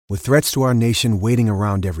With threats to our nation waiting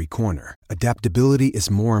around every corner, adaptability is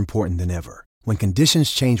more important than ever. When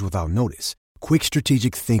conditions change without notice, quick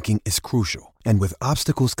strategic thinking is crucial. And with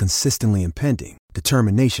obstacles consistently impending,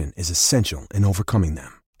 determination is essential in overcoming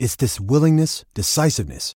them. It's this willingness,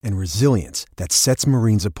 decisiveness, and resilience that sets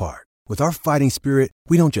Marines apart. With our fighting spirit,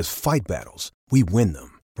 we don't just fight battles, we win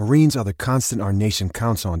them. Marines are the constant our nation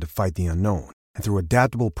counts on to fight the unknown. And through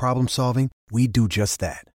adaptable problem solving, we do just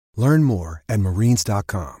that. Learn more at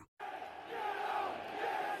marines.com.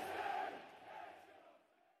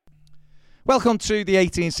 Welcome to the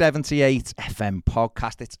 1878 FM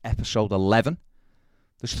podcast. It's episode 11.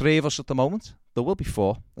 There's 3 of us at the moment. There will be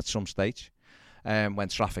 4 at some stage when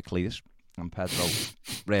traffic clears and Pedro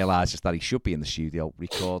realises that he should be in the studio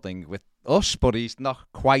recording with us, but he's not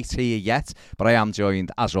quite here yet. But I am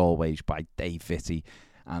joined, as always, by Dave Vitti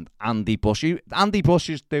and Andy Bush. Andy Bush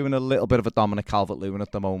is doing a little bit of a Dominic Calvert-Lewin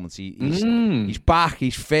at the moment. He's back,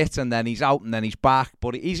 he's fit, and then he's out, and then he's back.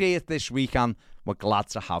 But he's here this weekend. We're glad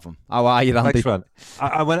to have him. How are you, Andy? Thanks,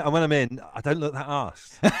 man. When I'm in, I don't look that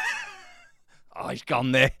arsed. Oh, he's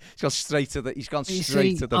gone there. He's gone straight to the. He's gone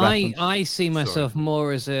straight to the reference. I see myself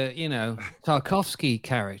more as a, Tarkovsky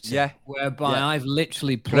character. Yeah. Whereby I've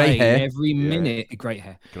literally played every minute. Grey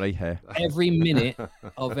hair. Every minute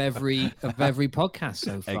of every podcast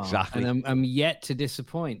so far. Exactly. And I'm yet to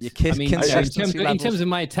disappoint. In terms of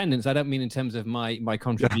my attendance, I don't mean in terms of my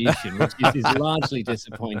contribution, which is largely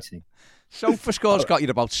disappointing. SofaScore's got you at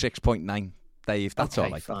about 6.9. Dave, that's all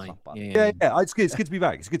right. Fine. Yeah. It's good to be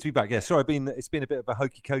back. It's good to be back. Yeah, sorry, it's been a bit of a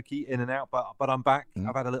hokey cokey in and out, but I'm back.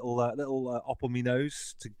 I've had a little op on my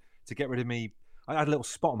nose to get rid of me. I had a little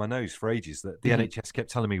spot on my nose for ages that the NHS kept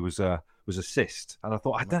telling me was a cyst, and I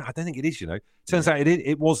thought I don't think it is. Turns out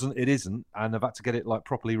it wasn't. It isn't, and I've had to get it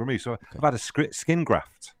properly removed. So I've had a skin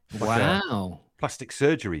graft. Wow. Plastic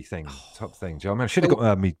surgery type thing. Do you know what I mean? I should have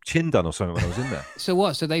got my chin done or something when I was in there. So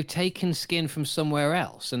what? So they've taken skin from somewhere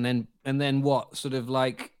else and then what? Sort of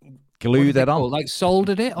like glued it on, like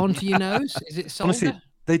soldered it onto your nose? Is it soldered? Honestly,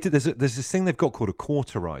 they did. There's this thing they've got called a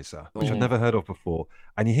cauterizer, which I've never heard of before,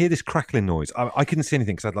 and you hear this crackling noise. I couldn't see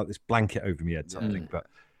anything because I had like this blanket over my head, something, but.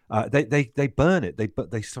 They burn it.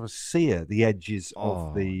 They sort of sear the edges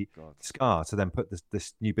of the scar to then put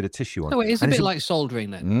this new bit of tissue on. So it is a bit like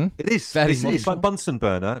soldering then. It is. It's like Bunsen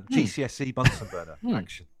burner, GCSE Bunsen burner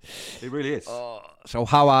action. It really is. So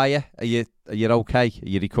how are you? Are you okay? Are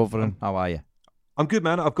you recovering? How are you? I'm good,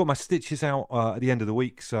 man. I've got my stitches out at the end of the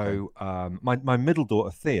week. So my middle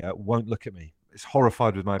daughter Thea won't look at me. Is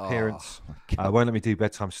horrified with my appearance. Won't let me do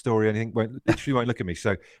bedtime story or anything. Literally won't look at me.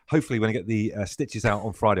 So hopefully when I get the stitches out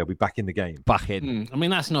on Friday, I'll be back in the game. Back in. I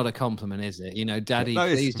mean, that's not a compliment, is it? Daddy,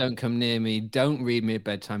 please don't come near me. Don't read me a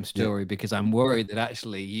bedtime story because I'm worried that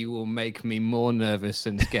actually you will make me more nervous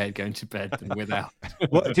and scared going to bed than without.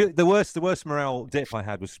 Well, the worst morale dip I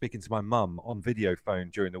had was speaking to my mum on video phone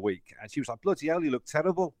during the week, and she was like, "Bloody hell, you look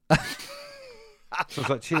terrible." So I was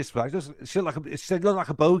like, cheers for that. She looked like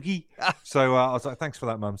a bogey. So I was like, thanks for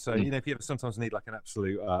that, Mum. So, if you ever sometimes need like an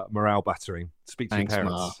absolute morale battering, speak to your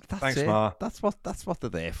parents. Thanks, Ma. That's what they're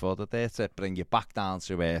there for. They're there to bring you back down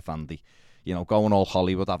to earth, Andy. Going all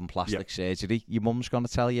Hollywood, having plastic surgery. Your mum's going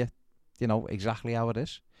to tell you, exactly how it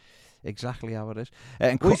is. Exactly how it is.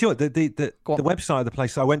 The website of the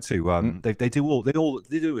place I went to, they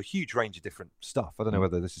do a huge range of different stuff. I don't know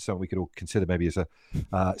whether this is something we could all consider maybe as a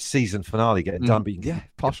season finale getting done, but you can get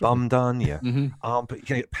your bum done, armpit, you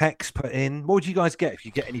can get pecs put in. What would you guys get if you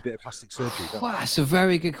get any bit of plastic surgery done? Well, that's a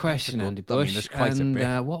very good question, Andy Bush. There's quite a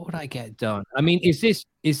bit. What would I get done? I mean, is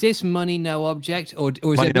this money no object or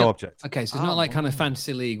is money it no object? Okay, so it's not like kind of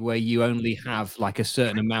fantasy league where you only have like a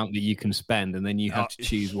certain amount that you can spend and then you have to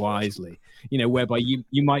choose wisely. Whereby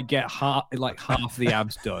you might get half the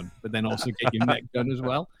abs done, but then also get your neck done as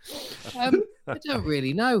well. I don't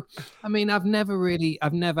really know. I mean, I've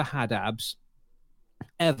never had abs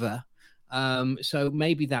ever. So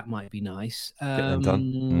maybe that might be nice. Get them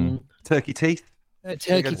done. Turkey teeth.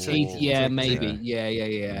 Turkey teeth, yeah, maybe.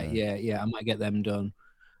 Yeah. I might get them done.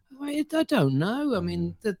 I don't know. I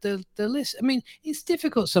mean, the list. I mean, it's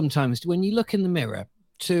difficult sometimes when you look in the mirror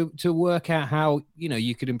to work out how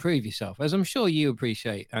you could improve yourself, as I'm sure you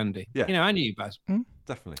appreciate, Andy. Yeah. And you, Baz.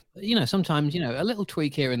 Definitely. Sometimes a little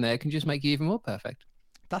tweak here and there can just make you even more perfect.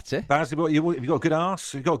 That's it. Baz, have you got a good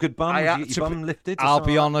arse? Have you got a good bum? Have you got your bum lifted? I'll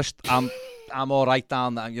be honest. I'm all right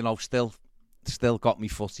down there. Still got me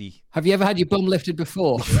footy. Have you ever had your bum lifted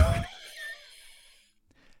before?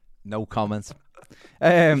 No comment.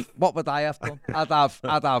 What would I have done?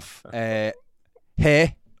 I'd have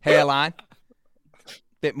hairline,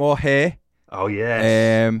 bit more hair. Oh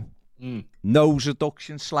yeah. Nose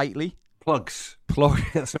reduction slightly. Plugs.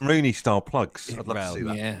 Get some Rooney style plugs. I'd love to see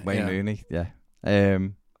that. Yeah, Wayne Rooney, yeah.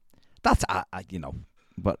 That's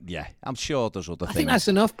but yeah, I'm sure there's other things. I think that's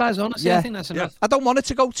enough, Baz. Honestly, I think that's enough. I don't want it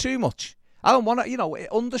to go too much. I don't want it.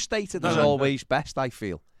 Understated is always best. I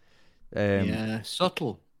feel.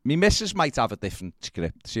 Subtle. My missus might have a different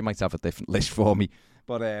script. She might have a different list for me.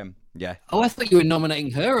 But yeah. Oh, I thought you were nominating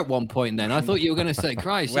her at one point. Then I thought you were going to say,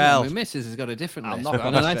 "Christ, my missus has got a different list."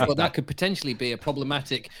 And I thought that could potentially be a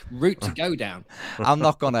problematic route to go down. I'm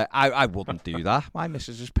not gonna. I wouldn't do that. My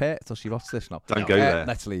missus is pet till she watches this now. Don't go there.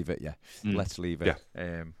 Let's leave it. Yeah, let's leave it.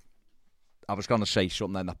 Yeah. I was gonna say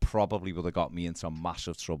something then that probably would have got me into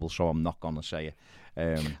massive trouble, so I'm not gonna say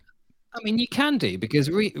it. I mean, you can do, because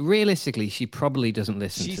realistically, she probably doesn't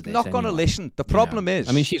listen to this. She's not going to listen. The problem is...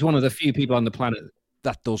 I mean, she's one of the few people on the planet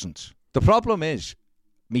that doesn't. The problem is,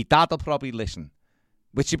 me dad will probably listen,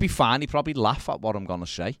 which would be fine. He'd probably laugh at what I'm going to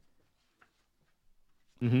say.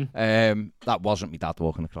 That wasn't me dad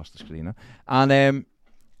walking across the screen. And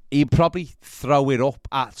he'd probably throw it up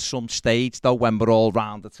at some stage, though, when we're all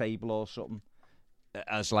round the table or something,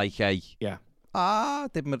 as like a... Yeah.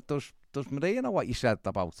 Does Maria know what you said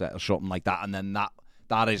about it or something like that? And then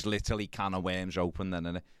that is literally can of worms open.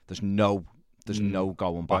 Then there's no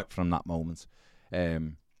going back from that moment.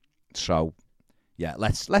 So yeah,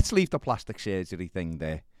 let's leave the plastic surgery thing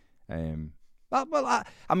there.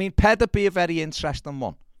 I mean, Ped would be a very interesting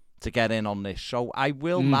one to get in on this. So I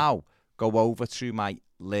will now go over to my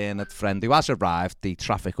learned friend who has arrived. The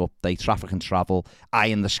traffic update, traffic and travel. Eye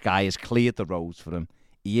in the sky has cleared the roads for him.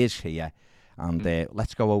 He is here. And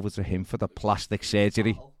let's go over to him for the plastic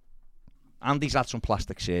surgery. Andy's had some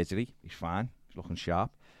plastic surgery. He's fine. He's looking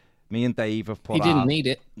sharp. Me and Dave have put. He didn't need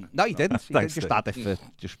it. No, he didn't. He just had it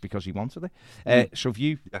just because he wanted it. So if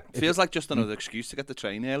you feels like just another excuse to get the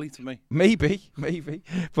train early to me. Maybe.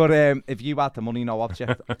 But if you had the money, no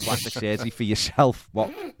object, plastic surgery for yourself,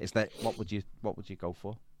 what is that? What would you go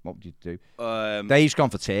for? What would you do? Dave's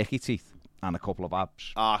gone for turkey teeth and a couple of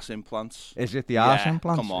abs. Arse implants. Is it the arse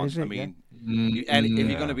implants? Come on. Is it? I mean, if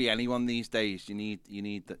you're going to be anyone these days, you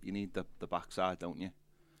need the backside, don't you?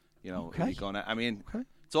 You know, okay. You're gonna. I mean,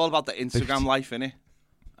 it's all about the Instagram life, innit?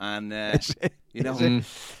 And you know,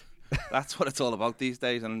 that's what it's all about these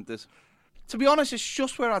days. And to be honest, it's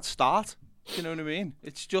just where I'd start. You know what I mean?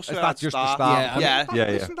 It's just where I'd start. Yeah.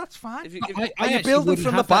 Listen, that's fine. Are you building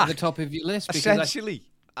from the back? At the top of your list, because essentially.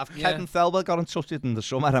 Kevin Thelwell got in touch with him in the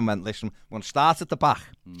summer and went, listen, we're going to start at the back.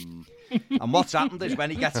 And what's happened is when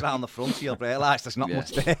he gets around the front, he'll realise there's not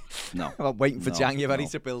much there. No. I'm waiting for January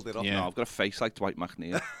to build it up. Yeah. No, I've got a face like Dwight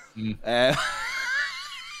McNeil.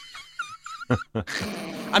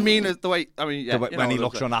 I mean, when he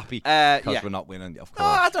looks unhappy because we're not winning, of course. No,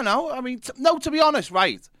 I don't know. I mean, to be honest,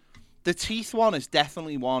 right, the teeth one is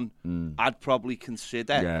definitely one I'd probably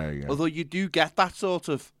consider. Yeah. Although you do get that sort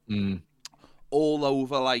of... all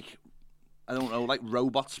over, like, I don't know, like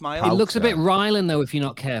robot smile. It looks a bit Rylan, though, if you're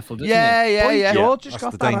not careful, doesn't it? Yeah. George just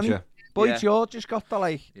got that, danger. Boy, George just got the,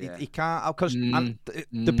 like, he can't, because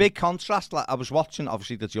the big contrast, like, I was watching,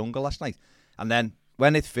 obviously, The Jungle last night, and then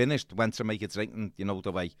when it finished, went to make a drink, and, you know,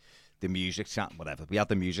 the way the music channel, whatever, we had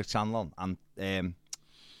the music channel on, and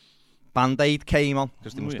Band-Aid came on,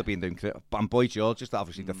 because they must have been doing, and Boy George is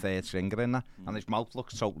obviously the third singer in that, and his mouth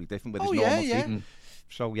looks totally different with his normal teeth.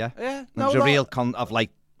 So, yeah. There's a real of, like,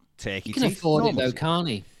 turkey teeth. He can afford it, though, can't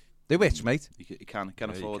he? The which, mate? He can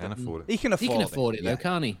afford it. He can afford it, though,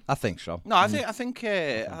 can't he? I think so. No, I think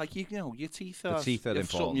like, you know, your teeth are... The teeth are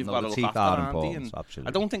important. You've got to look after, important, absolutely.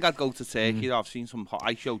 I don't think I'd go to Turkey. I've seen some...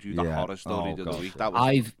 I showed you that horror story the other week. That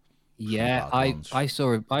was... I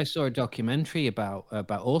saw a documentary about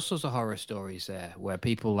all sorts of horror stories there, where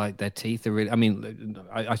people, like, their teeth are really... I mean,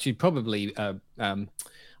 I should probably...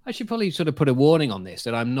 I should probably sort of put a warning on this,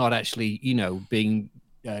 that I'm not actually, you know, being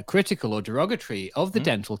critical or derogatory of the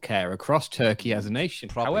dental care across Turkey as a nation.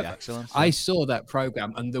 Probably. However, I saw that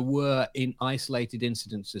program, and there were, in isolated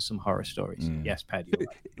incidences, some horror stories. Yes, Paddy. Right.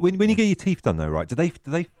 When you get your teeth done, though, right? Do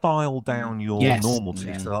they file down your normal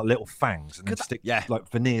teeth, like little fangs, and then stick like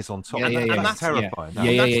veneers on top? And that's terrifying.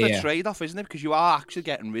 And that's the trade-off, isn't it? Because you are actually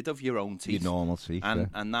getting rid of your own teeth, your normal teeth,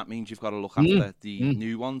 and that means you've got to look after the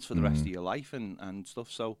new ones for the rest of your life and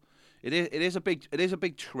stuff. So. It is a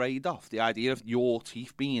big trade-off. The idea of your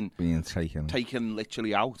teeth being taken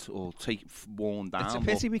literally out or worn down. It's a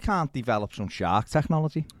pity we can't develop some shark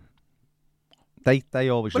technology. They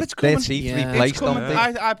always it's coming. Their teeth replaced, don't they?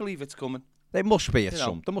 I believe it's coming. There must be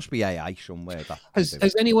there must be AI somewhere.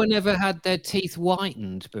 Has anyone ever had their teeth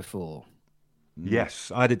whitened before?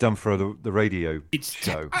 Yes, I had it done for the radio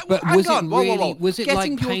show. But was it really? Was it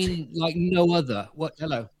like pain like no other? What?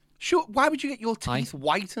 Hello. Sure. Why would you get your teeth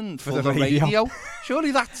whitened for the the radio?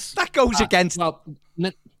 Surely that goes against. Well,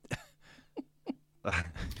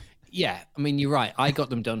 yeah, I mean, you're right. I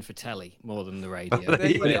got them done for telly more than the radio,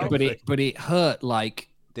 but it hurt like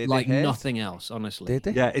nothing else. Honestly, Did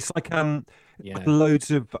it? Yeah, it's like like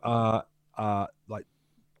loads of like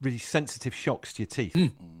really sensitive shocks to your teeth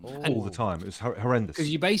all the time. It was horrendous.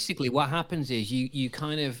 Because you basically, what happens is you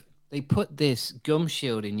kind of, they put this gum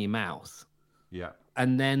shield in your mouth. Yeah.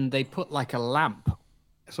 And then they put like a lamp,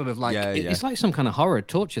 sort of like, it's like some kind of horror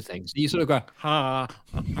torture thing. So you sort of go,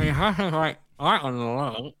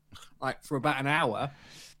 like for about an hour.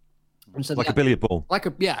 And so like a billiard ball. Like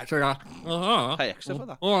a, yeah. So pay extra for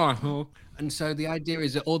that. And so the idea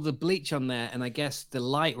is that all the bleach on there, and I guess the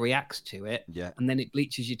light reacts to it, and then it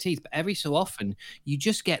bleaches your teeth. But every so often, you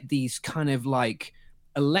just get these kind of like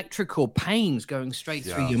electrical pains going straight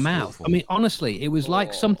through your mouth. Awful. I mean, honestly, it was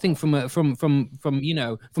like something from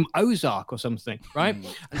Ozark or something, right?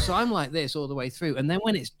 And so I'm like this all the way through, and then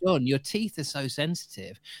when it's done, your teeth are so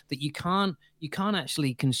sensitive that you can't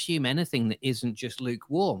actually consume anything that isn't just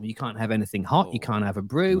lukewarm. You can't have anything hot. You can't have a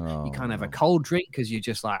brew. You can't have a cold drink because you're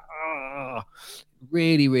just like,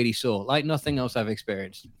 really, really sore, like nothing else I've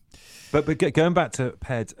experienced. But going back to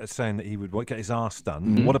Ped saying that he would get his arse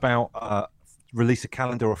done, what about release a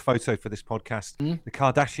calendar or photo for this podcast? The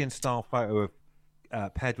Kardashian style photo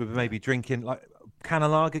of Ped with maybe drinking like can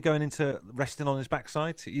of lager, going into resting on his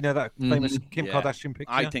backside. You know that famous Kim Kardashian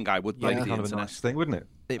picture? I think I would break the kind internet. of a nice thing, wouldn't it?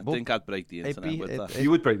 I think I'd break the internet with that.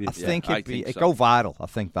 You would break the internet. I think it'd go viral. I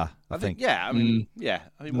think. I mean,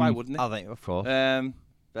 why wouldn't it? I think, of course.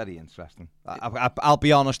 Very interesting. I'll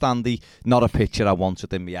be honest, Andy, not a picture I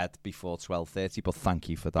wanted in my head before 12:30, but thank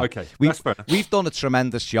you for that. Okay, that's fair enough. We've done a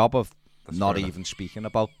tremendous job of not even speaking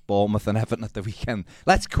about Bournemouth and Everton at the weekend.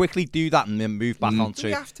 Let's quickly do that and then move back on to,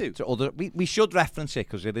 we have to other. We should reference it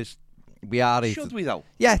because it is. We are. Should we though?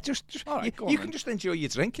 Yeah, just right, you can just enjoy your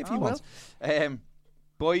drink if you want.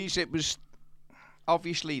 Boys, it was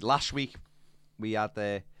obviously last week we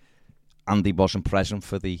had Andy wasn't present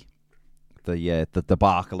for the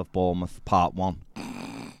debacle of Bournemouth Part 1.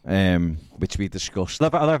 Which we discussed. I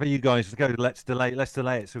love how you guys go. Let's delay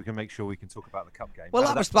it so we can make sure we can talk about the cup game. Well,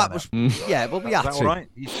 that was yeah. Well, we had to. All right,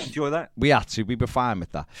 you enjoy that. We had to. We were fine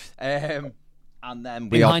with that. And then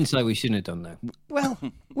in hindsight, we shouldn't have done that.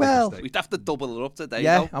 Well, we'd have to double it up today.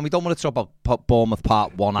 Yeah, though. and we don't want to talk about Bournemouth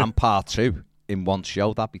Part 1 and Part 2 in one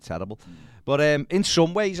show. That'd be terrible. But in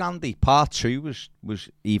some ways, Andy, Part 2 was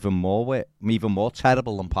even more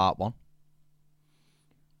terrible than Part 1.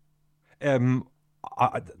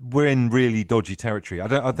 We're in really dodgy territory.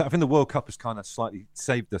 I think the World Cup has kind of slightly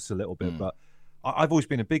saved us a little bit, but I've always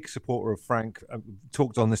been a big supporter of Frank. I've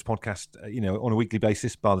talked on this podcast, on a weekly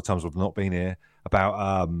basis, by the times I've not been here,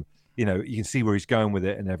 about, you can see where he's going with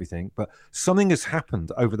it and everything. But something has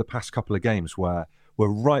happened over the past couple of games where we're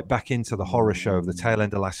right back into the horror show of the tail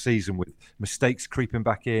end of last season, with mistakes creeping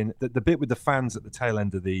back in. The bit with the fans at the tail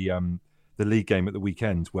end of the league game at the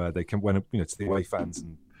weekend, where they went to the away fans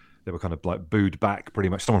and they were kind of like booed back pretty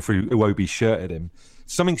much. Someone threw Iwobi's shirt at him.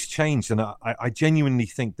 Something's changed, and I genuinely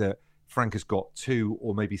think that Frank has got 2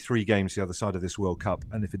 or maybe 3 games the other side of this World Cup,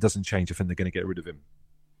 and if it doesn't change, I think they're going to get rid of him.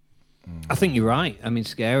 I think you're right. I mean,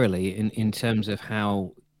 scarily in terms of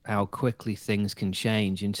how quickly things can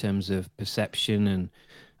change in terms of perception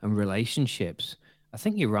and relationships. I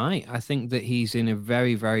think you're right. I think that he's in a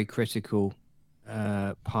very, very critical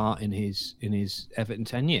part in his Everton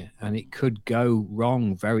tenure, and it could go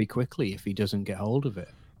wrong very quickly if he doesn't get hold of it.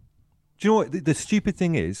 Do you know what the stupid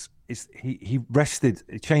thing is he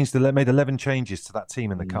made 11 changes to that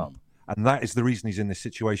team in the cup, and that is the reason he's in this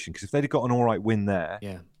situation. Because if they'd have got an all right win there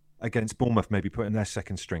against Bournemouth, maybe putting their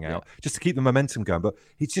second string out just to keep the momentum going, but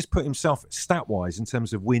he's just put himself stat wise in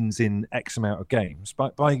terms of wins in X amount of games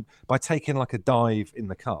by taking like a dive in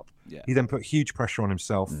the cup. He then put huge pressure on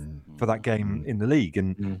himself for that game in the league,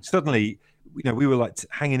 and suddenly we were like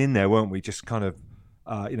hanging in there, weren't we? Just kind of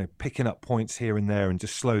picking up points here and there and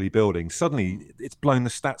just slowly building. Suddenly it's blown the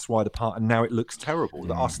stats wide apart, and now it looks terrible.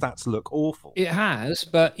 Our stats look awful. It has,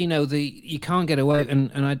 but you can't get away,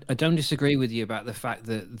 and I don't disagree with you about the fact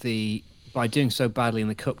that by doing so badly in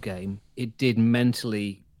the cup game, it did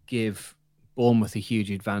mentally give Bournemouth a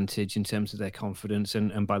huge advantage in terms of their confidence,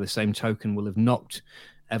 and by the same token will have knocked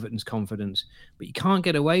Everton's confidence. But you can't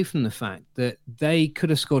get away from the fact that they could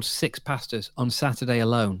have scored 6 past us on Saturday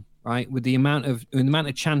alone, right? With the amount of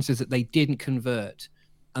chances that they didn't convert,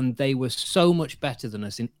 and they were so much better than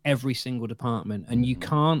us in every single department. And you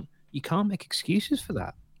can't make excuses for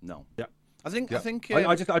that. No. Yeah. I think. I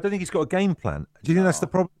don't think he's got a game plan. Do you think that's the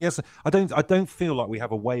problem? Yes. I don't feel like we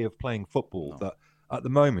have a way of playing football that at the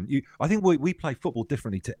moment. I think we play football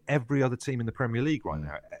differently to every other team in the Premier League right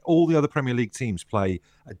now. All the other Premier League teams play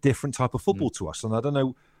a different type of football to us, and I don't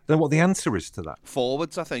know what the answer is to that.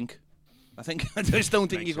 Forwards, I think I just don't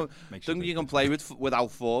think you can play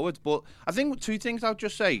without forwards. But I think two things I'll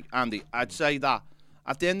just say, Andy. I'd say that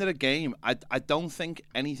at the end of the game, I don't think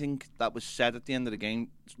anything that was said at the end of the game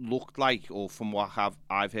looked like, or from what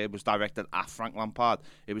I've heard, was directed at Frank Lampard.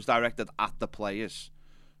 It was directed at the players.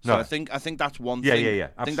 So I think that's one thing. Yeah.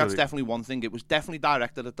 I think that's definitely one thing. It was definitely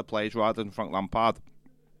directed at the players rather than Frank Lampard.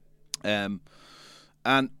 And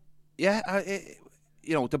yeah,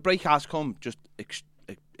 the break has come just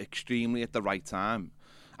extremely at the right time.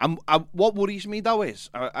 And what worries me though is,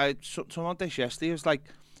 I saw this yesterday. It was like,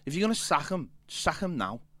 if you're going to sack him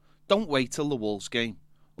now. Don't wait till the Wolves game,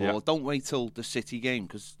 or don't wait till the City game,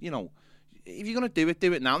 because if you're going to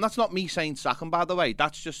do it now. And that's not me saying sack him, by the way.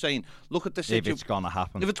 That's just saying, look at the situation. If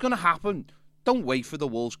it's going to happen, don't wait for the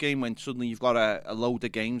Wolves game when suddenly you've got a load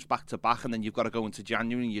of games back to back, and then you've got to go into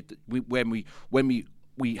January. When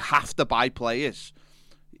we have to buy players.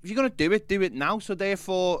 If you're going to do it now. So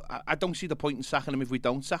therefore, I don't see the point in sacking him if we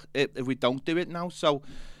don't do it now. So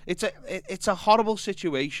it's a horrible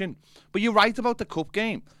situation. But you're right about the cup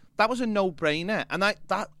game. That was a no-brainer, and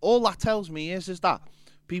all that tells me is that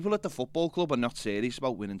people at the football club are not serious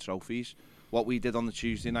about winning trophies. What we did on the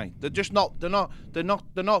Tuesday night, they're just not. They're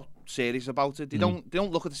not serious about it. They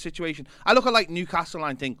don't look at the situation. I look at like Newcastle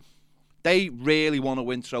and I think, they really want to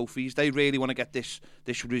win trophies. They really want to get this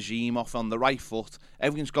regime off on the right foot.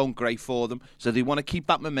 Everything's going great for them, so they want to keep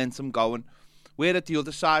that momentum going. We're at the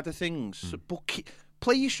other side of things. But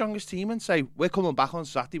play your strongest team and say, we're coming back on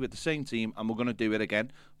Saturday with the same team and we're going to do it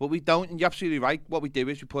again. But we don't, and you're absolutely right. What we do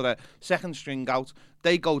is we put a second string out.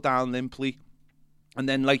 They go down limply. And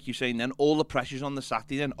then, like you're saying, then all the pressure's on the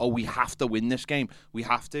Saturday then. Oh, we have to win this game. We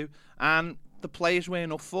have to. And the players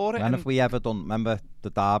weren't up for it. And if we ever done, remember the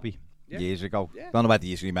derby? Years ago. I don't know whether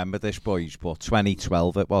you remember this, boys, but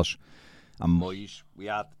 2012 it was. And Moyes, we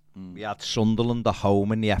had Sunderland at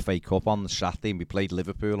home in the FA Cup on the Saturday, and we played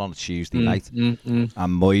Liverpool on a Tuesday night. And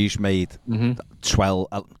Moyes made 12,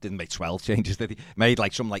 didn't make 12 changes, did he? Made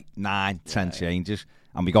like 9, 10 changes,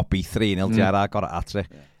 and we got beat 3-0. Gerrard got a hat-trick.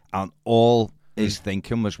 And all his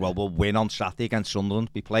thinking was, well, we'll win on Saturday against Sunderland.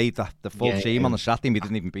 We played the full team on the Saturday, and we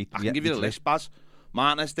didn't even beat them. I can give you the list, Baz.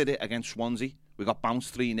 Martinez did it against Swansea. We got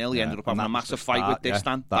bounced 3-0. He ended up having a massive fight with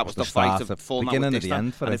Distan. That was the fight of falling out with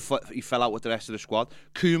Distan. And he fell out with the rest of the squad.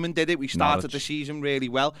 Koeman did it. We started the season really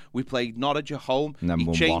well. We played Norwich at home.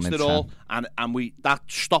 He changed it all. And that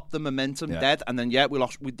stopped the momentum dead. And then, we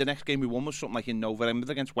lost. The next game we won was something like in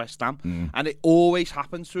November against West Ham. And it always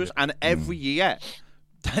happens to us. And every year,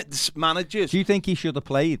 managers... Do you think he should have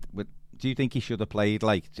played with... Do you think he should have played,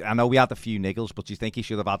 like, I know we had a few niggles, but do you think he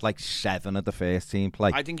should have had like 7 of the first team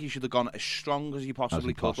play? I think he should have gone as strong as he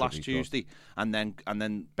possibly could last Tuesday, and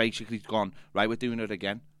then basically gone, right, we're doing it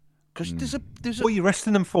again. Because there's a... What are you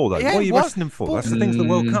resting them for, though? What are you resting them for? That's the things of the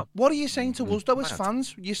World Cup. What are you saying to us, though, as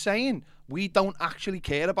fans? You're saying we don't actually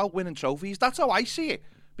care about winning trophies. That's how I see it.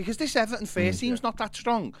 Because this Everton first team's not that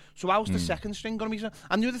strong. So how's the second string going to be strong?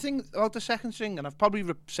 And the other thing about the second string, and I've probably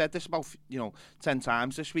said this about 10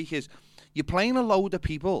 times this week, is you're playing a load of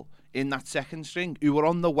people in that second string who are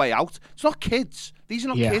on the way out. It's not kids. These are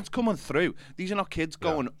not kids coming through. These are not kids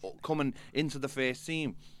coming into the first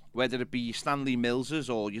team, whether it be your Stanley Millses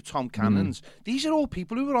or your Tom Cannons. These are all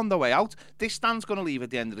people who are on the way out. This Stan's going to leave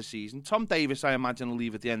at the end of the season. Tom Davis, I imagine, will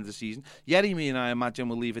leave at the end of the season. Yerry Mina, I imagine,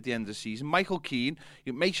 will leave at the end of the season. Michael Keane,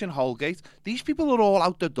 Mason Holgate. These people are all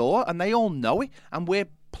out the door, and they all know it. And we're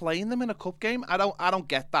playing them in a cup game. I don't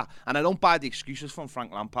get that, and I don't buy the excuses from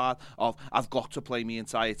Frank Lampard of I've got to play my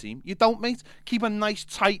entire team. You don't, mate. Keep a nice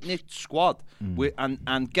tight knit squad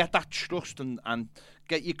and get that trust and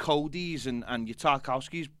get your Codys and your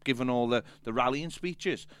Tarkowskis giving all the rallying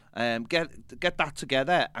speeches. Get that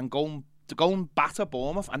together and go and batter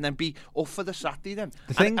Bournemouth and then be up for the Saturday then.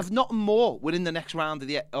 If nothing more, we're in the next round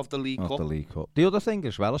of the League Cup. The other thing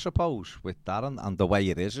as well, I suppose, with Darren and the way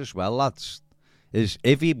it is as well, lads, is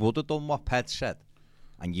if he would have done what Ped said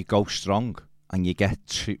and you go strong and you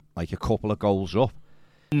get a couple of goals up,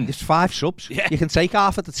 there's 5 subs. Yeah. You can take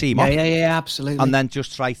half of the team off. Yeah, absolutely. And then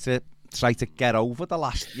just try to get over the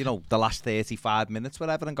last 35 minutes,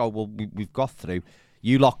 whatever, and go, well, we've got through.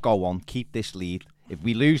 You lot go on, keep this lead. If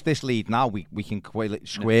we lose this lead now, we can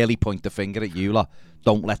squarely point the finger at you lot.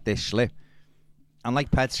 Don't let this slip. And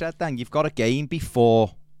like Ped said, then you've got a game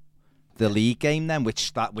before the league game then,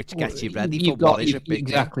 which gets you ready for what is a big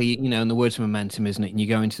exactly game. In the words of momentum, isn't it? And you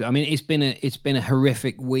go into, I mean, it's been a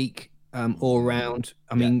horrific week all round.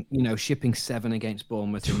 I mean, shipping 7 against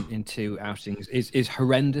Bournemouth in 2 outings is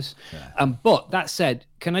horrendous. Yeah. But that said,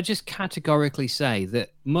 can I just categorically say that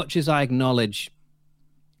much as I acknowledge,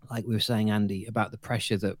 like we were saying, Andy, about the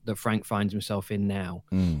pressure that Frank finds himself in now,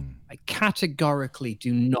 I categorically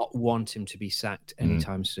do not want him to be sacked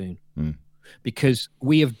anytime soon. Because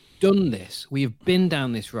we have done this. We have been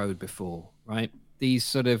down this road before, right? These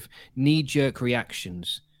sort of knee-jerk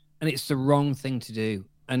reactions. And it's the wrong thing to do.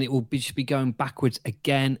 And it will just be going backwards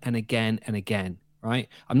again and again and again, right?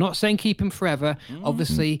 I'm not saying keep him forever.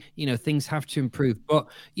 Obviously, things have to improve. But,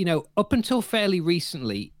 up until fairly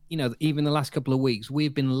recently, even the last couple of weeks,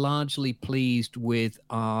 we've been largely pleased with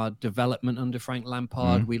our development under Frank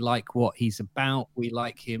Lampard. We like what he's about. We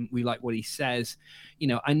like him. We like what he says.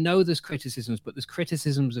 I know there's criticisms, but there's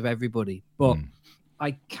criticisms of everybody. But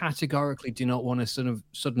I categorically do not want to sort of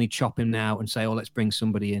suddenly chop him now and say, let's bring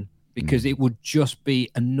somebody in. Because it would just be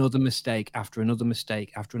another mistake after another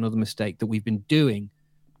mistake after another mistake that we've been doing,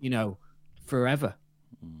 forever.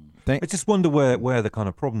 I just wonder where the kind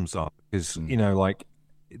of problems are. Because,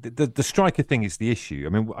 the striker thing is the issue. I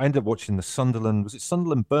mean, I ended up watching the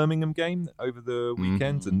Sunderland-Birmingham game over the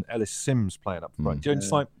weekend, and Ellis Sims playing up front.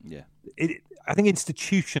 I think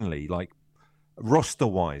institutionally, like,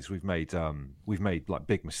 roster-wise, we've made like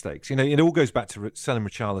big mistakes. It all goes back to selling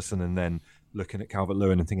Richarlison and then looking at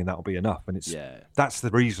Calvert-Lewin and thinking that'll be enough, and that's the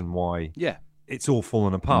reason why it's all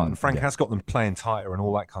fallen apart. And Frank has got them playing tighter and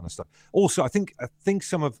all that kind of stuff. Also, I think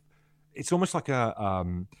it's almost like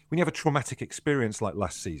when you have a traumatic experience like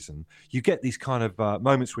last season, you get these kind of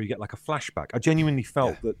moments where you get like a flashback. I genuinely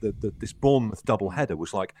felt that this Bournemouth doubleheader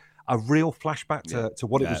was like a real flashback to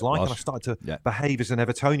what it was like. And I started to behave as an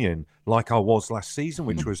Evertonian like I was last season,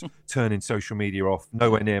 which was turning social media off,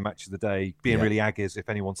 nowhere near match of the day, being really aggies if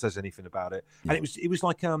anyone says anything about it. And it was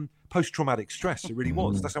like post-traumatic stress. It really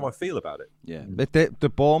was. That's how I feel about it. Yeah. But the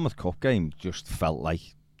Bournemouth Cup game just felt like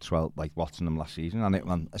watching them last season,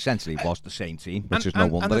 and essentially it was the same team, which is no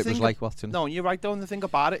wonder it was like watching. No, you're right though, and the thing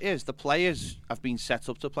about it is the players have been set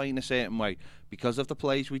up to play in a certain way because of the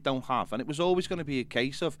players we don't have, and it was always going to be a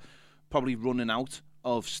case of probably running out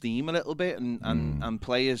of steam a little bit, and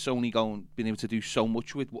players only being able to do so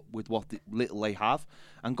much with what little they have.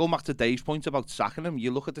 And going back to Dave's point about sacking them, you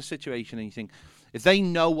look at the situation and you think, if they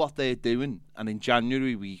know what they're doing, and in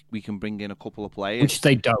January we can bring in a couple of players, which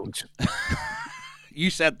they don't. You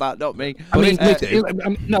said that, not me. I mean,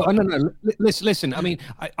 no. Listen. I mean,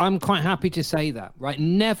 I'm quite happy to say that, right?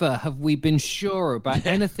 Never have we been sure about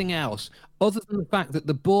anything else other than the fact that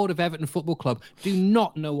the board of Everton Football Club do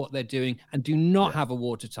not know what they're doing and do not have a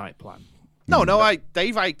watertight plan. No,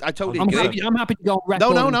 Dave, I totally agree. I'm happy to go on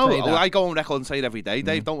record. No. I go on record and say it every day,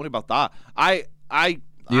 Dave. Don't worry about that.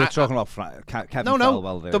 You're talking about Kevin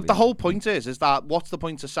Thelwell there. The whole point is that what's the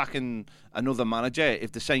point of sacking another manager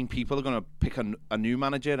if the same people are going to pick a new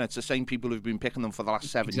manager, and it's the same people who've been picking them for the last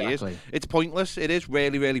 7 years? It's pointless. It is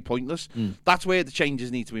really, really pointless. That's where the changes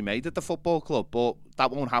need to be made at the football club, but that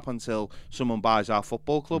won't happen until someone buys our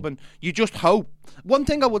football club, and you just hope. One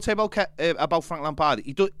thing I would say about Frank Lampard,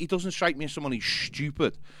 he doesn't strike me as someone who's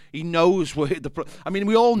stupid. He knows where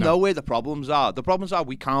we all know where the problems are. The problems are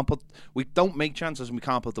we don't make chances and we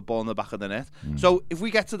can't put the ball in the back of the net. So if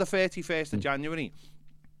we get to the 31st of January,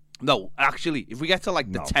 no, actually, if we get to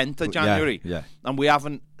like the 10th of January and we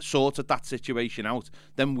haven't sorted that situation out,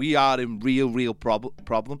 then we are in real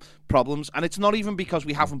problems. And it's not even because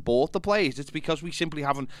we haven't bought the players. It's because we simply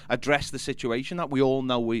haven't addressed the situation that we all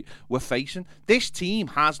know we're facing. This team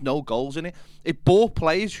has no goals in it. It bought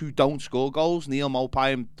players who don't score goals, Neil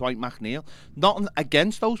Maupay and Dwight McNeil. Not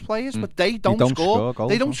against those players, but they don't score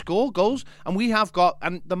goals. They don't score goals. And we have got,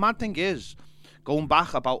 and the mad thing is, going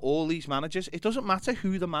back about all these managers, it doesn't matter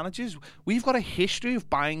who the manager is. We've got a history of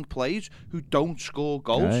buying players who don't score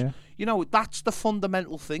goals. That's the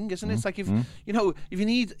fundamental thing, isn't it? It's like in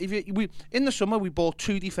the summer we bought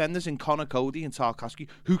 2 defenders in Connor Cody and Tarkowski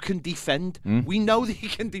who can defend. We know they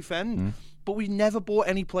can defend. But we never bought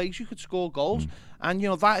any players who could score goals. And,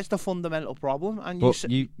 that is the fundamental problem. And you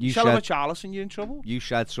sell a Richarlison, you're in trouble. You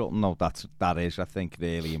said something, though, that is, I think,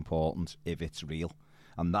 really important if it's real.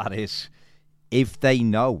 And that is, if they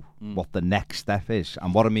know what the next step is,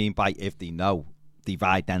 and what I mean by if they know, they've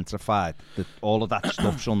identified that all of that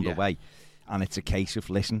stuff's underway, and it's a case of,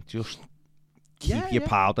 listen, just keep your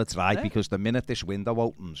powder dry, because the minute this window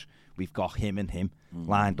opens, we've got him and him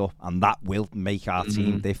lined up, and that will make our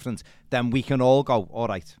team different. Then we can all go, all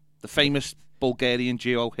right. The famous Bulgarian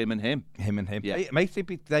duo, him and him. Yeah. Mate,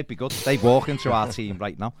 they'd be good. They'd walk into our team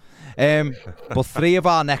right now. But 3 of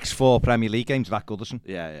our next 4 Premier League games are at Goodison.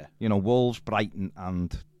 Yeah. Wolves, Brighton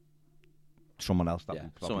and someone else that we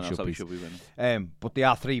probably should be winning. But they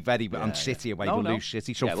are 3 very and City away, we lose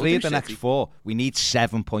City. So 3 of the next 4, we need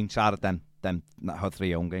 7 points out of them that have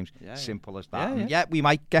 3 home games. Simple as that. And we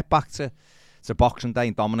might get back to Boxing Day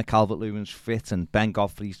and Dominic Calvert-Lewin's fit and Ben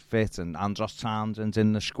Godfrey's fit and Andros Townsend's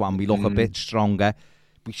in the squad. We look a bit stronger.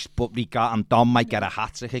 And Dom might get a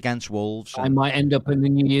hat-trick against Wolves. I might end up in the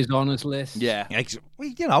New Year's honours list. Yeah.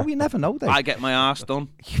 You never know, Dave. I get my arse done.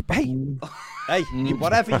 Hey,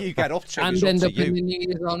 whatever you get up to and end up in the New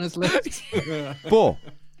Year's honours list.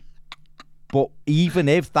 But even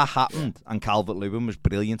if that happened and Calvert-Lewin was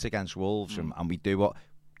brilliant against Wolves and we do what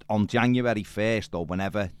on January 1st or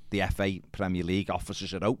whenever the FA Premier League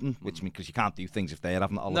offices are open, which means because you can't do things if they're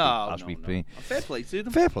having a holiday we've been. Fair play to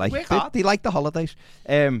them. Fair play. They like the holidays.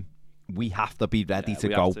 We have to be ready to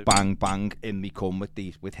go bang bang in we come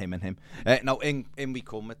with him and him. In we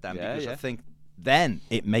come with them because I think then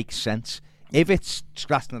it makes sense. If it's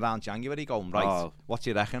scratching around January going, what do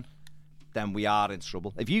you reckon? Then we are in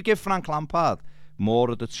trouble. If you give Frank Lampard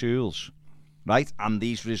more of the tools, right, and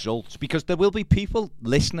these results, because there will be people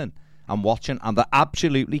listening and watching, and they're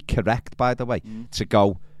absolutely correct, by the way, to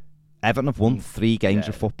go, Everton have won 3 games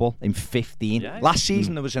of football in 15. Last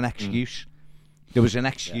season there was an excuse. There was an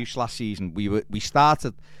excuse last season. We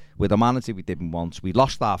started with a manager we didn't want. We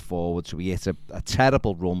lost our forwards. We hit a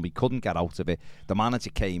terrible run. We couldn't get out of it. The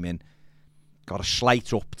manager came in, got a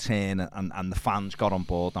slight upturn, and the fans got on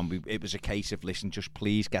board, and it was a case of, listen, just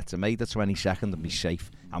please get to May the 22nd and be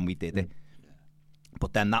safe, and we did it.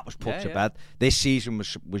 But then that was put to bed. This season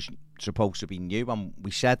was supposed to be new, and we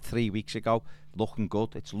said 3 weeks ago, looking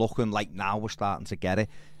good. It's looking like now we're starting to get it,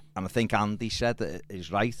 and I think Andy said that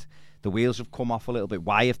is right. The wheels have come off a little bit.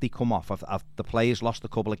 Why have they come off? Have the players lost a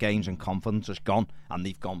couple of games and confidence has gone, and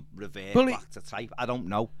they've gone back to type? I don't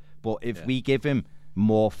know, but if we give him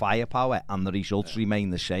more firepower and the results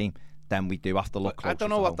remain the same, then we do have to look closer. I don't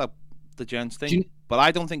know what the gents think, but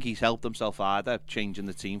I don't think he's helped himself either, changing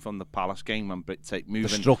the team from the Palace game and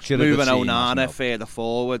moving Onana further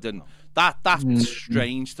forward, and that's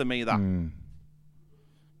strange to me. I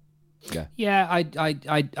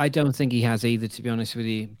don't think he has either, to be honest with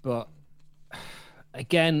you. But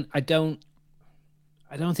again, I don't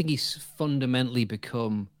think he's fundamentally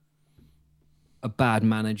become a bad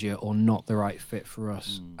manager or not the right fit for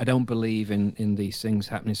us. I don't believe in these things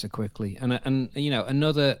happening so quickly. And a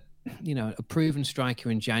proven striker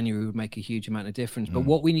in January would make a huge amount of difference. But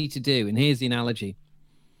what we need to do, and here's the analogy,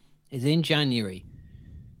 is in January,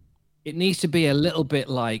 it needs to be a little bit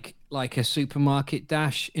like a supermarket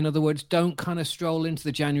dash. In other words, don't kind of stroll into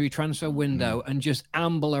the January transfer window and just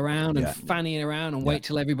amble around and fanny around and wait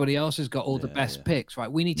till everybody else has got all the best picks,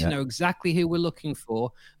 right? We need to know exactly who we're looking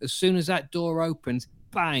for. As soon as that door opens,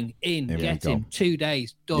 bang, get him, 2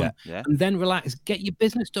 days, done. And then relax, get your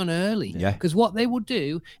business done early. Because what they will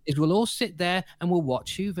do is we'll all sit there and we'll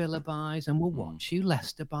watch who Villa buys, and we'll watch who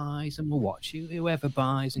Leicester buys, and we'll watch whoever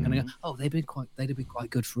buys, and kind of go, oh, they'd be quite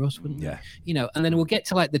good for us, wouldn't they? And then we'll get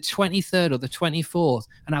to like the 23rd or the 24th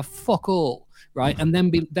and have fuck all, right? And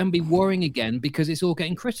then be worrying again because it's all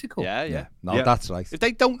getting critical. That's right. If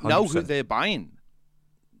they don't know 100%. Who they're buying,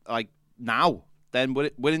 like now, then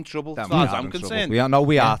we're in trouble as far as I'm concerned. We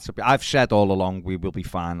are. I've said all along we will be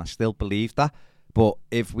fine. I still believe that. But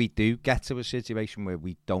if we do get to a situation where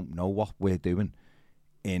we don't know what we're doing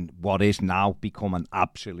in what is now become an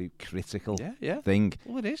absolute critical thing,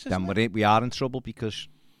 well, it is, then we are in trouble, because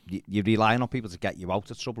you're relying on people to get you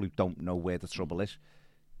out of trouble who don't know where the trouble is.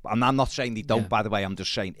 And I'm not saying they don't, by the way. I'm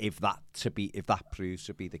just saying if that proves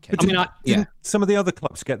to be the case. Didn't some of the other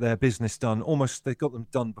clubs get their business done almost? They got them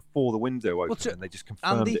done before the window opened, and they just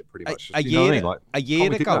confirmed it pretty much. A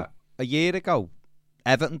year ago,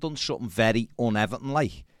 Everton done something very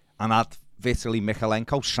un-Everton-like and had Vitaly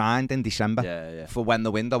Michalenko signed in December for when the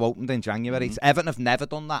window opened in January. Everton have never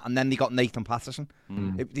done that, and then they got Nathan Patterson.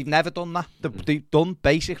 They've never done that. They've done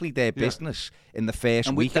basically their business in the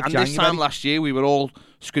first week of January. And this time last year, we were all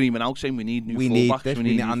screaming out saying we need new fullbacks.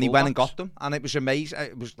 And they went and got them, and it was amazing.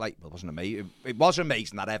 It was like, well, it wasn't amazing. It was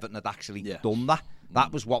amazing that Everton had actually done that.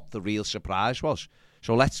 That was what the real surprise was.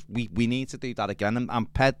 So we need to do that again.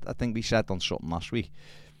 And Ped, I think we said on something last week,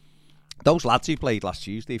 those lads who played last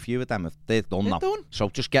Tuesday, a few of them, they're done now. So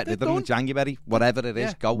just get rid of them in January, whatever it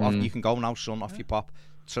is. Go off. You can go now, son, off your pop.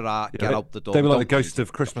 Get out the door. They were like the ghost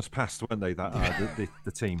of Christmas past, weren't they? That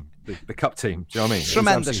the team, the cup team. Do you know what I mean?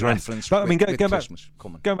 Tremendous reference. But I mean,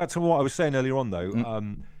 going back to what I was saying earlier on, though.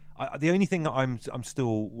 The only thing that I'm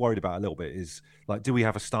still worried about a little bit is, like, do we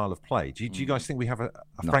have a style of play? Do you guys think we have a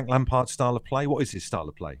Frank Lampard style of play? What is his style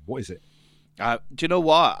of play? What is it? Do you know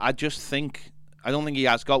what? I don't think he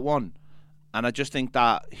has got one. And I just think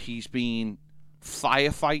that he's been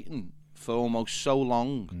firefighting for almost so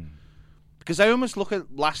long. Because I almost look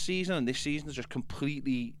at last season and this season as just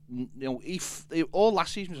completely, all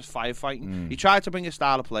last season was just firefighting. He tried to bring a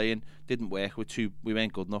style of play in, didn't work. We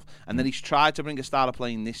weren't good enough. And then he's tried to bring a style of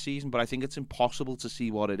play in this season, but I think it's impossible to see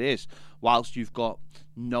what it is whilst you've got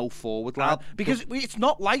no forward line. Because it's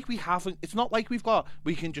not like we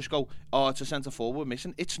can just go, oh, it's a centre forward we're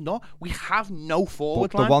missing. It's not. We have no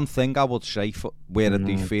forward line. The one thing I would say where I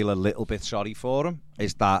do feel a little bit sorry for him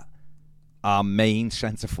is that our main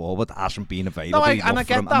centre forward hasn't been available. I get that,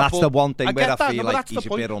 and that's the one thing where I feel like he's a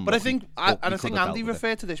bit unlucky. But I think Andy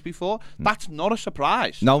referred to this before. That's not a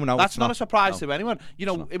surprise. No, that's not a surprise to anyone.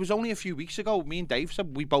 It was only a few weeks ago. Me and Dave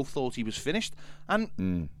said we both thought he was finished,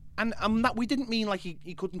 and that we didn't mean like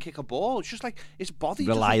he couldn't kick a ball. It's just like his body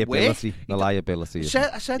reliability.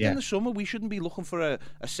 I said in the summer we shouldn't be looking for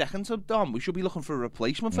a second to Dom. We should be looking for a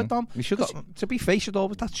replacement for Dom. We should, to be fair,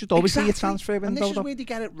 that should always be a transfer window. And this is where they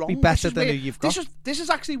get it wrong. Be better than who you've got. This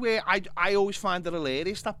is actually where I always find it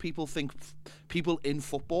hilarious that people think people in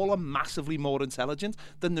football are massively more intelligent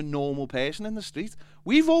than the normal person in the street.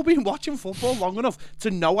 We've all been watching football long enough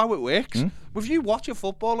to know how it works. If you watch a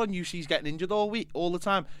footballer and you see he's getting injured all the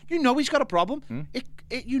time, you know he's got a problem.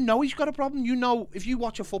 You know he's got a problem. You know if you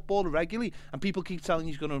watch a footballer regularly and people keep telling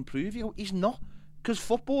you he's going to improve, you go, he's not. Because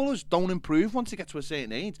footballers don't improve once they get to a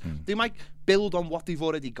certain age. They might build on what they've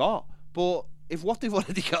already got, but if what they've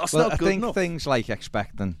already got is not good enough. I think things like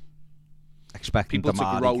expecting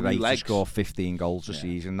Damari Gray to score 15 goals a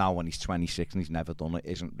season now when he's 26 and he's never done it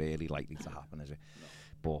isn't really likely to happen, is it?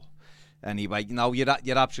 No. But anyway, no, you're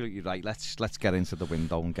absolutely right. Let's get into the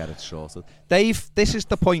window and get it sorted. Dave, this is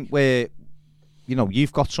the point where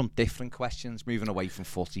you've got some different questions moving away from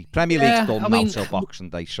footy. Premier League's done now till Boxing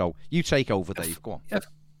Day, so you take over, Dave. Go on.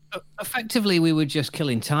 Effectively, we were just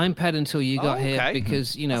killing time, Ped, until you got here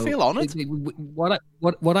because I feel honoured.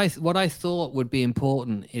 What I thought would be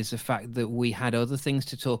important is the fact that we had other things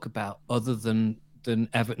to talk about other than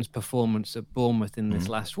Everton's performance at Bournemouth in this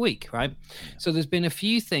last week, right? So there's been a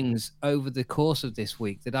few things over the course of this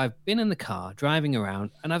week that I've been in the car driving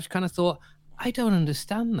around, and I've kind of thought, I don't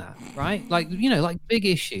understand that, right? Like big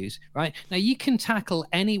issues, right? Now, you can tackle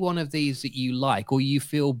any one of these that you like or you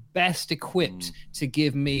feel best equipped to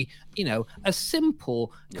give me, a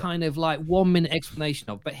simple kind of like 1 minute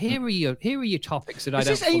explanation of. But here are your topics that I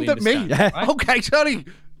don't fully understand. Is this aimed at me? Right? Okay, sorry.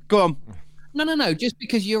 Go on. No. Just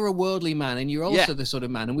because you're a worldly man and you're also the sort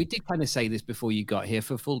of man, and we did kind of say this before you got here,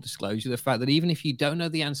 for full disclosure, the fact that even if you don't know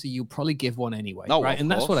the answer, you'll probably give one anyway, right?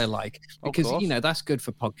 And that's what I like, because, that's good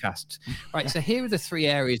for podcasts, right? So here are the 3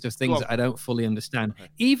 areas of things that I don't fully understand. Okay.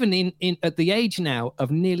 Even in at the age now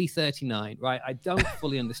of nearly 39, right? I don't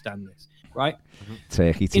fully understand this. Right,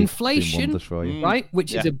 inflation, right,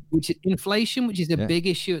 which is inflation, which is a big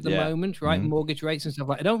issue at the moment, right? Mortgage rates and stuff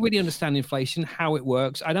like that. I don't really understand inflation, how it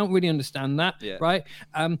works. I don't really understand that, right?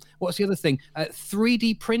 What's the other thing?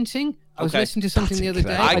 3D printing. I was listening to something the other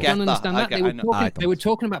day. I don't understand that. They were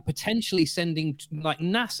talking about potentially sending, like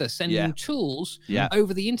NASA, sending tools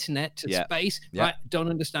over the internet to space. Right, don't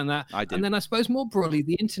understand that. And then I suppose more broadly,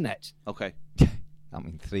 the internet. Okay. I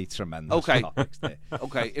mean, 3 tremendous topics there.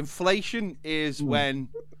 Okay, inflation is when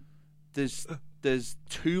there's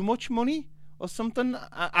too much money or something.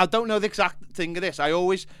 I don't know the exact thing of this.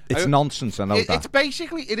 It's nonsense. I know that. It's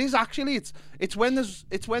basically, it is actually. It's when there's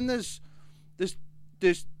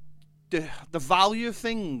the value of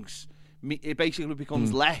things. It basically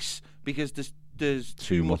becomes less because there's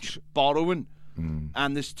too much borrowing.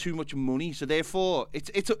 And there's too much money, so therefore it's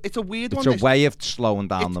a weird one. It's a way of slowing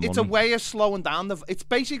down the money. It's a way of slowing down it's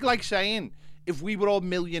basically like saying if we were all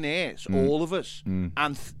millionaires, all of us,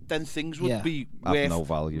 and then things would be worth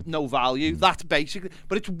no value. That's basically.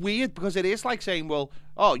 But it's weird because it is like saying, well,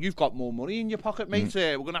 you've got more money in your pocket, mate.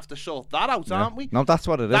 We're gonna have to sort that out, aren't we? No, that's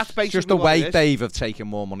what it is. That's basically just a way, Dave, of taking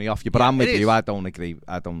more money off you. But I'm with you. I don't agree.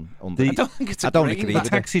 I don't agree. The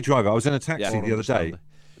taxi driver. I was in a taxi the other day.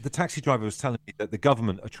 The taxi driver was telling me that the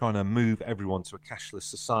government are trying to move everyone to a cashless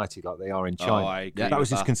society like they are in China. That was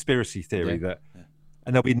his conspiracy theory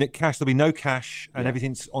and there'll be no cash and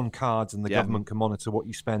everything's on cards and the government can monitor what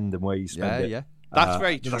you spend and where you spend it. Yeah. That's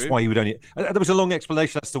very true. That's why he would only. There was a long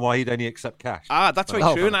explanation as to why he'd only accept cash. That's very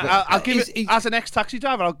true. And I'll give it as an ex-taxi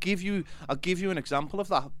driver. I'll give you an example of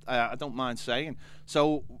that. I don't mind saying.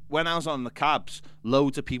 So when I was on the cabs,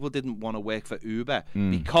 loads of people didn't want to work for Uber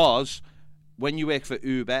because when you work for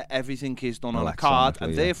Uber, everything is done on a card,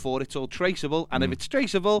 and therefore it's all traceable. And if it's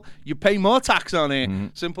traceable, you pay more tax on it.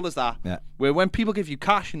 Simple as that. Yeah. Where when people give you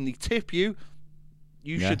cash and they tip you,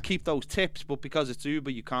 you should keep those tips, but because it's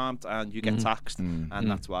Uber, you can't, and you get taxed,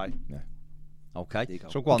 and that's why. Okay.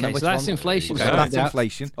 So go on then. So that's inflation. Okay. So that's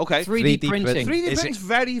inflation. Okay. 3D printing. 3D printing's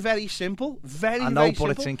very, very simple. Very, I know, very but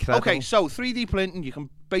simple. it's incredible. Okay, so 3D printing, you can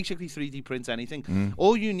basically 3D print anything.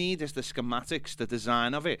 All you need is the schematics, the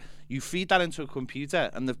design of it. You feed that into a computer,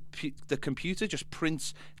 and the computer just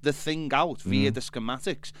prints the thing out via the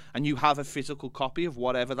schematics, and you have a physical copy of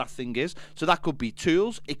whatever that thing is. So that could be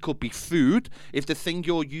tools, it could be food. If the thing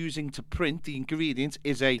you're using to print the ingredients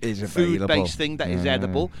is a food-based thing that is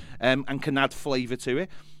edible and can add flavour to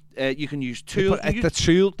it. You can use tools. The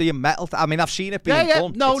tool, the metal. I mean, I've seen it being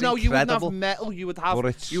done. No, it's you wouldn't incredible. have metal. You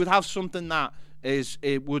would have something that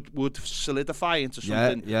would solidify into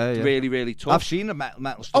something really, really tough. I've seen the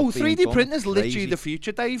metal stuff. 3D printing is literally the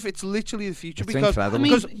future, Dave. It's literally the future it's because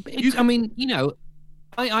incredible.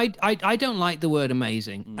 I don't like the word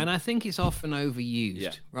amazing, and I think it's often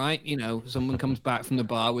overused, right? Someone comes back from the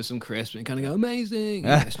bar with some crisps and kind of go amazing.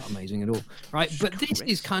 It's not amazing at all, right? But this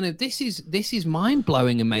is mind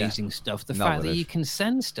blowing, amazing stuff. The fact that you can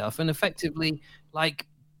send stuff and effectively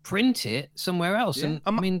print it somewhere else, and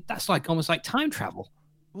I mean that's almost like time travel.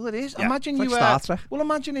 Well, it is. Yeah, imagine it's you like were. Star Trek. Well,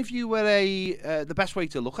 imagine if you were the best way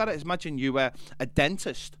to look at it is imagine you were a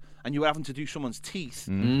dentist. And you were having to do someone's teeth,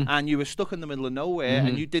 and you were stuck in the middle of nowhere,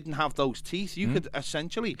 and you didn't have those teeth. You could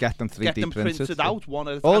essentially get them 3D printed out one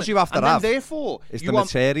at a time. All you have to have therefore, is the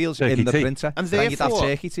materials in the printer, and then you'd have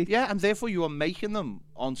turkey teeth. Yeah, and therefore you are making them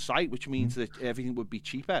on site, which means that everything would be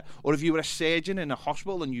cheaper. Or if you were a surgeon in a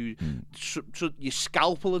hospital and your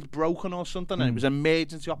scalpel had broken or something, and it was an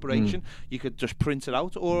emergency operation, you could just print it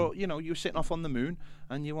out. Or you were sitting off on the moon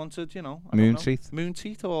and you wanted, moon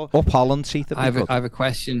teeth or pollen teeth. I have a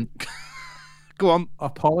question. Go on.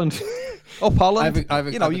 Pollen. Pollen. I have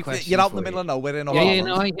a you're out in the middle of nowhere in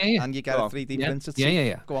Holland, and you get a 3D printed.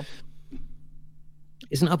 Yeah. Go on.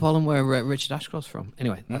 Isn't Upholland where Richard Ashcroft's from?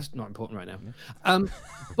 Anyway, that's not important right now.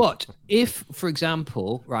 But if, for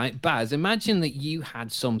example, right, Baz, imagine that you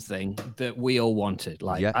had something that we all wanted,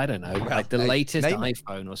 I don't know, like the latest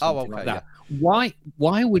iPhone or something like that. Yeah.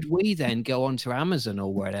 Why would we then go onto Amazon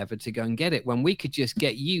or wherever to go and get it when we could just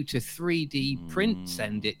get you to 3D print,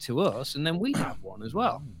 send it to us, and then we have one as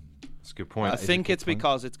well? That's a good point. I think it's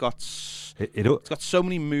because it's got so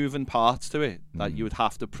many moving parts to it that you would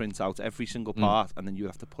have to print out every single part and then you would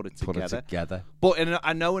have to put it together. But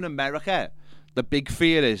I know in America, the big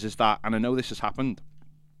fear is that, and I know this has happened,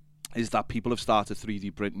 is that people have started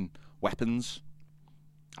 3D printing weapons,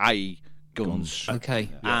 i.e. guns. Okay.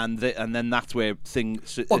 And then that's where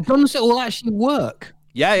things... guns that will actually work?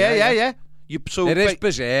 Yeah. It is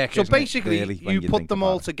berserk. So basically, really, you put them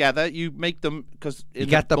all together. You make them because you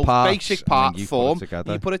get the parts, basic part form.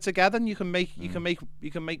 You put it together, and you can make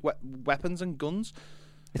weapons and guns.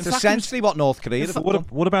 It's essentially what North Korea have done.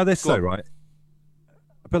 What about this though, right?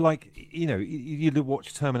 But you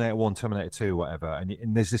watch Terminator 1, Terminator 2, or whatever,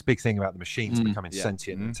 and there's this big thing about the machines becoming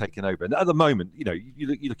sentient and taking over. And at the moment, you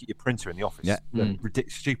look at your printer in the office. Yeah.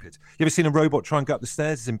 Ridiculous, stupid. You ever seen a robot try and go up the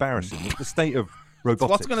stairs? It's embarrassing. The state of robotics.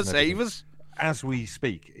 What's going to save us? As we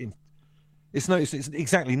speak, it's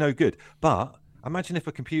exactly no good. But imagine if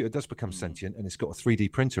a computer does become sentient and it's got a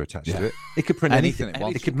 3D printer attached to it. It could print anything it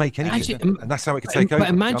wants. It could make anything, and that's how it could take over. But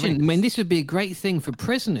imagine, this would be a great thing for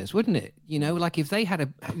prisoners, wouldn't it? Like if they had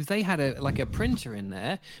a printer in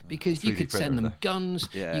there, because you could send them guns,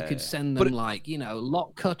 you could send them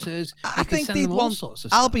lock cutters. I think they'd want all sorts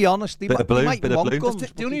of I'll stuff. be honest, they might want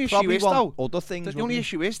guns. The only issue is though, other things. The only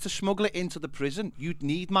issue is to smuggle it into the prison. You'd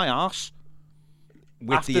need my arse.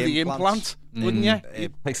 With after the implant, wouldn't you?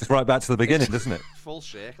 It takes us right back to the beginning, doesn't it? Full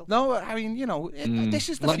circle. No, I mean, this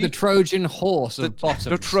is the Trojan horse of bottoms.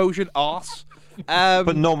 The Trojan arse.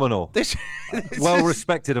 Phenomenal. This well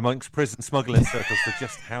respected amongst prison smuggling circles for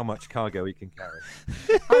just how much cargo he can carry.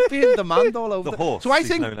 I'd be in demand all over the horse. So I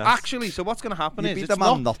think actually, what's going to happen is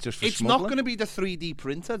it's not going to be the 3D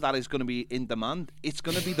printer that is going to be in demand. It's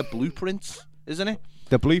going to be the blueprints, isn't it?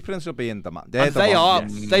 The blueprints will be in demand. They are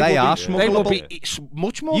smuggleable. They will be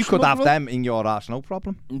much more. You could have them in your arse, no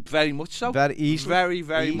problem. Very much so. Very easily.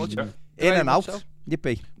 Very much. In and out. You'd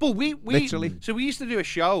be. But we literally. So we used to do a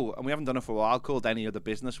show, and we haven't done it for a while, called Any Other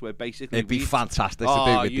Business, where basically it'd be fantastic to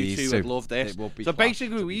do with you two would love this. So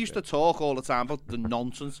basically, we used to talk all the time about the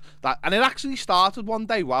nonsense and it actually started one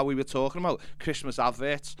day while we were talking about Christmas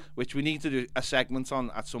adverts, which we need to do a segment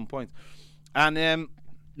on at some point. And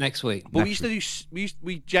next week. But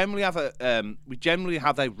we generally have a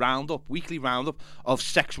weekly roundup of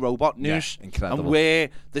sex robot news and where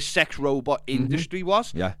the sex robot industry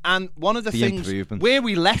was. Yeah. And one of the things where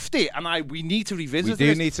we left it, and we need to revisit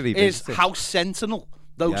is how sentinel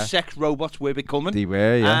those sex robots were becoming. They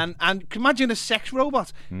were, yeah. And imagine a sex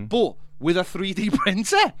robot, but with a 3D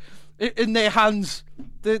printer in their hands.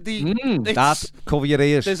 Dad, cover your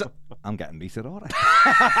ears. I'm getting metered already.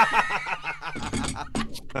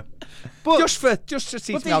 But just to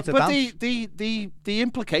teach me how to dance. The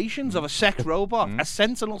implications of a sex robot, a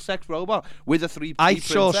sentinel sex robot with a 3D printer. I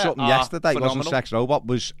saw something yesterday. It wasn't phenomenal. sex robot.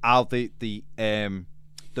 Was how the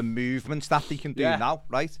movements that they can do now,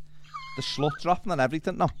 right? The slut dropping and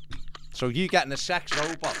everything now. So you getting a sex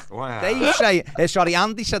robot. Wow. They say,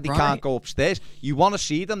 Andy said they can't go upstairs. You want to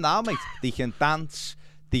see them now, mate? They can dance,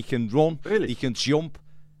 they can run, they can jump.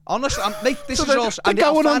 Honestly, mate, this is also... They're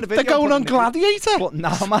going on Gladiator. But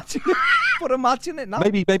now imagine it now.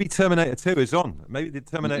 Maybe Terminator 2 is on. Maybe the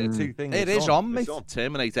Terminator 2 thing is on, mate.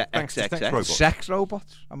 Terminator XXX. Sex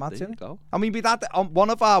robots. Imagine it. Go. I mean, we had one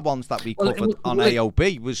of our ones that we covered on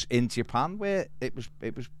AOB was in Japan, where it was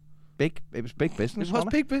big. It was big business. It was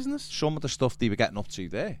big business. Some of the stuff they were getting up to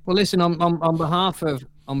there. Well, listen, on behalf of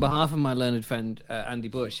my learned friend Andy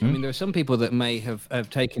Bush, I mean, there are some people that may have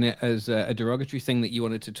taken it as a derogatory thing that you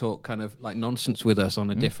wanted to talk kind of like nonsense with us on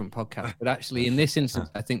a different podcast. But actually, in this instance,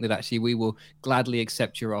 I think that actually we will gladly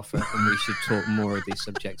accept your offer, and we should talk more of these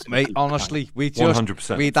subjects. Mate, honestly, we'd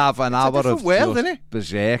have an hour of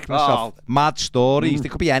berserkness of mad stories. There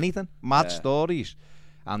could be anything. Mad stories.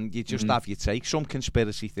 And you just have your take. Some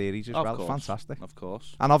conspiracy theories as well. Course. Fantastic. Of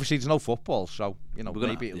course. And obviously there's no football, so,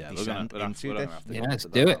 maybe it'll descend into this. Yeah, let's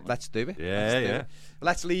do it. Let's do it. Yeah.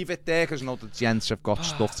 Let's leave it there, because I know the gents have got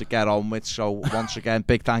stuff to get on with. So once again,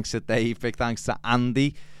 big thanks to Dave. Big thanks to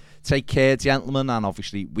Andy. Take care, gentlemen. And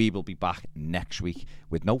obviously, we will be back next week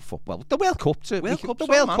with no football. The World Cup, too. The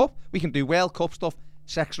World Cup. We can do World Cup stuff,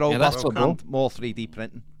 sex robots, and more 3D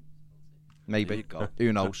printing. Maybe.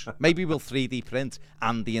 Who knows? Maybe we'll 3D print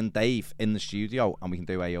Andy and Dave in the studio, and we can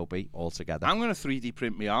do AOB all together. I'm going to 3D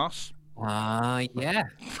print my arse. Yeah.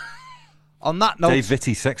 On that note... Dave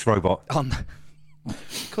Vitti, sex robot.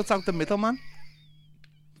 Cut out the middleman.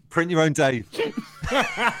 Print your own Dave.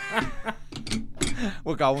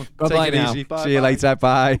 We're going. Bye-bye Take it now. easy. See you later.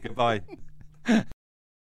 Bye. Goodbye.